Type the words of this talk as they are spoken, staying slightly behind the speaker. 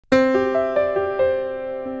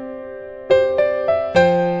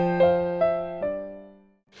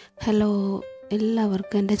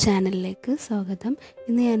എല്ലാവർക്കും എൻ്റെ ചാനലിലേക്ക് സ്വാഗതം.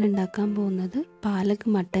 ഇന്ന് ഞാൻ ഉണ്ടാക്കാൻ പോകുന്നത് പാലക്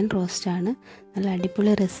മട്ടൻ റോസ്റ്റാണ്. നല്ല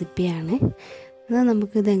അടിപൊളി റെസിപ്പിയാണ്. എന്നാൽ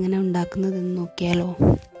നമുക്കിത് എങ്ങനെ ഉണ്ടാക്കുന്നതെന്ന് നോക്കിയാലോ.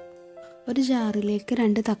 ഒരു ജാറിലേക്ക്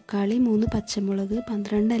 2 തക്കാളി, 3 പച്ചമുളക്,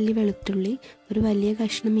 12 അല്ലി വെളുത്തുള്ളി, ഒരു വലിയ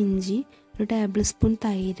കഷ്ണം ഇഞ്ചി, 1 ടേബിൾ സ്പൂൺ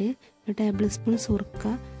തൈര്, 1 ടേബിൾ സ്പൂൺ സുർക്ക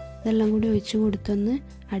ഇതെല്ലാം കൂടി ഒഴിച്ച് കൊടുത്തൊന്ന്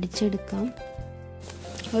അടിച്ചെടുക്കാം.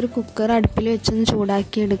 ഒരു കുക്കർ അടുപ്പിൽ വെച്ചൊന്ന്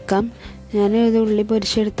ചൂടാക്കിയെടുക്കാം. ഞാൻ ഇത് ഉള്ളി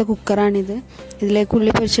പൊരിച്ചെടുത്ത കുക്കറാണിത്. ഇതിലേക്ക്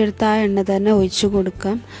ഉള്ളി പൊരിച്ചെടുത്ത ആ എണ്ണ തന്നെ ഒഴിച്ചു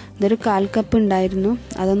കൊടുക്കാം. ഇതൊരു 1/4 കപ്പ് ഉണ്ടായിരുന്നു,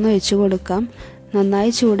 അതൊന്ന് ഒഴിച്ചു കൊടുക്കാം.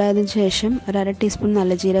 നന്നായി ചൂടായതിനു ശേഷം 1/2 ടീസ്പൂൺ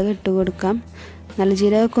നല്ല ജീരകം ഇട്ട് കൊടുക്കാം. നല്ല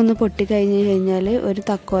ജീരകമൊക്കെ ഒന്ന് പൊട്ടി കഴിഞ്ഞാൽ ഒരു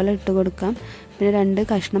തക്കോല ഇട്ട് കൊടുക്കാം. പിന്നെ 2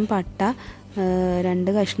 കഷ്ണം പട്ട,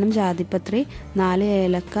 2 കഷ്ണം ജാതിപത്രി, 4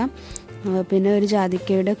 ഏലക്ക, പിന്നെ ഒരു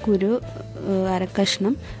ജാതിക്കയുടെ കുരു 1/2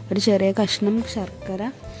 കഷ്ണം, ഒരു ചെറിയ കഷ്ണം ശർക്കര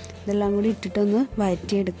ഇതെല്ലാം കൂടി ഇട്ടിട്ടൊന്ന്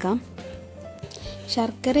വഴറ്റിയെടുക്കാം.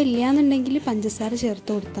 ശർക്കര ഇല്ലയെന്നുണ്ടെങ്കിൽ പഞ്ചസാര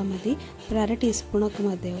ചേർത്ത് കൊടുത്താൽ മതി. 1/2 ടീസ്പൂണൊക്കെ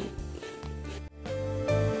മതിയാവും.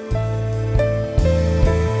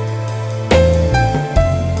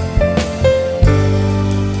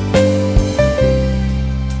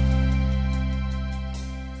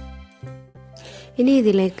 ഇനി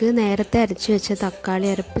ഇതിലേക്ക് നേരത്തെ അരച്ച് വെച്ച തക്കാളി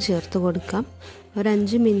അരപ്പ് ചേർത്ത് കൊടുക്കാം. ഒരു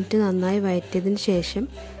 5 മിനിറ്റ് നന്നായി വഴറ്റിയതിന് ശേഷം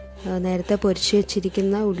നേരത്തെ പൊരിച്ച്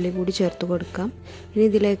വെച്ചിരിക്കുന്ന ഉള്ളി കൂടി ചേർത്ത് കൊടുക്കാം. ഇനി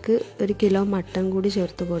ഇതിലേക്ക് 1 കിലോ മട്ടൺ കൂടി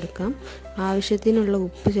ചേർത്ത് കൊടുക്കാം. ആവശ്യത്തിനുള്ള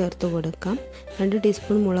ഉപ്പ് ചേർത്ത് കൊടുക്കാം. 2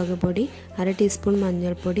 ടീസ്പൂൺ മുളക് പൊടി, 1/2 ടീസ്പൂൺ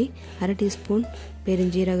മഞ്ഞൾപ്പൊടി, 1/2 ടീസ്പൂൺ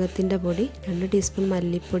പെരുംജീരകത്തിൻ്റെ പൊടി, 2 ടീസ്പൂൺ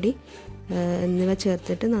മല്ലിപ്പൊടി എന്നിവ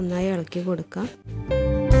ചേർത്തിട്ട് നന്നായി ഇളക്കി കൊടുക്കാം.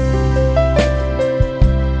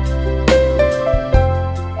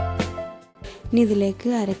 ഇനി ഇതിലേക്ക്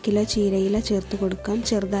 1/2 കിലോ ചീരയില ചേർത്ത് കൊടുക്കാം.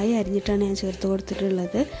 ചെറുതായി അരിഞ്ഞിട്ടാണ് ഞാൻ ചേർത്ത്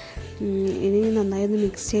കൊടുത്തിട്ടുള്ളത്. ഇനി നന്നായി ഒന്ന്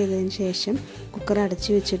മിക്സ് ചെയ്തതിന് ശേഷം കുക്കർ അടച്ച്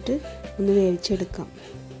വെച്ചിട്ട് ഒന്ന് വേവിച്ചെടുക്കാം.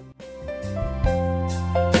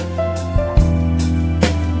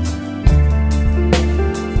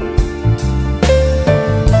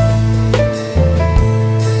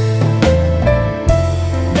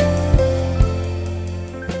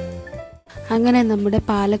 അങ്ങനെ നമ്മുടെ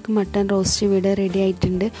പാലക് മട്ടൺ റോസ്റ്റ് ഇവിടെ റെഡി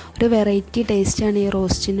ആയിട്ടുണ്ട്. ഒരു വെറൈറ്റി ടേസ്റ്റാണ് ഈ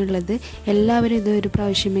റോസ്റ്റിനുള്ളത്. എല്ലാവരും ഇത് ഒരു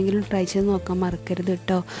പ്രാവശ്യമെങ്കിലും ട്രൈ ചെയ്ത് നോക്കാൻ മറക്കരുത്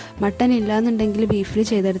കേട്ടോ. മട്ടൺ ഇല്ലാന്നുണ്ടെങ്കിൽ ബീഫിൽ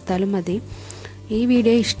ചെയ്തെടുത്താലും മതി. ഈ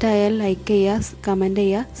വീഡിയോ ഇഷ്ടമായാൽ ലൈക്ക് ചെയ്യുക, കമൻറ്റ്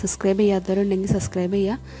ചെയ്യുക, സബ്സ്ക്രൈബ് ചെയ്യാത്തവരുണ്ടെങ്കിൽ സബ്സ്ക്രൈബ്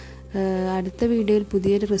ചെയ്യുക. അടുത്ത വീഡിയോയിൽ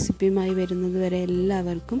പുതിയൊരു റെസിപ്പിയുമായി വരുന്നത് വരെ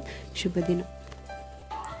എല്ലാവർക്കും ശുഭദിനം.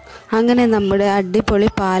 അങ്ങനെ നമ്മുടെ അടിപൊളി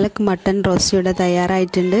പാലക് മട്ടൺ റോസ്റ്റ് ഇവിടെ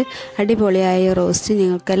തയ്യാറായിട്ടുണ്ട്. അടിപൊളിയായ റോസ്റ്റ്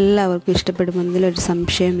നിങ്ങൾക്ക് എല്ലാവർക്കും ഇഷ്ടപ്പെടുമെന്നതിലൊരു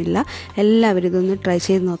സംശയമില്ല. എല്ലാവരും ഇതൊന്ന് ട്രൈ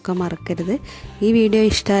ചെയ്ത് നോക്കാൻ മറക്കരുത്. ഈ വീഡിയോ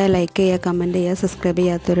ഇഷ്ടമായാൽ ലൈക്ക് ചെയ്യുക, കമൻറ്റ് ചെയ്യുക, സബ്സ്ക്രൈബ്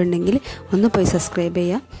ചെയ്യാത്തവരുണ്ടെങ്കിൽ ഒന്ന് പോയി സബ്സ്ക്രൈബ്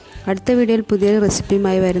ചെയ്യുക. അടുത്ത വീഡിയോയിൽ പുതിയൊരു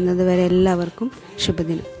റെസിപ്പിയുമായി വരുന്നത് വരെ എല്ലാവർക്കും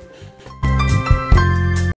ശുഭദിനം.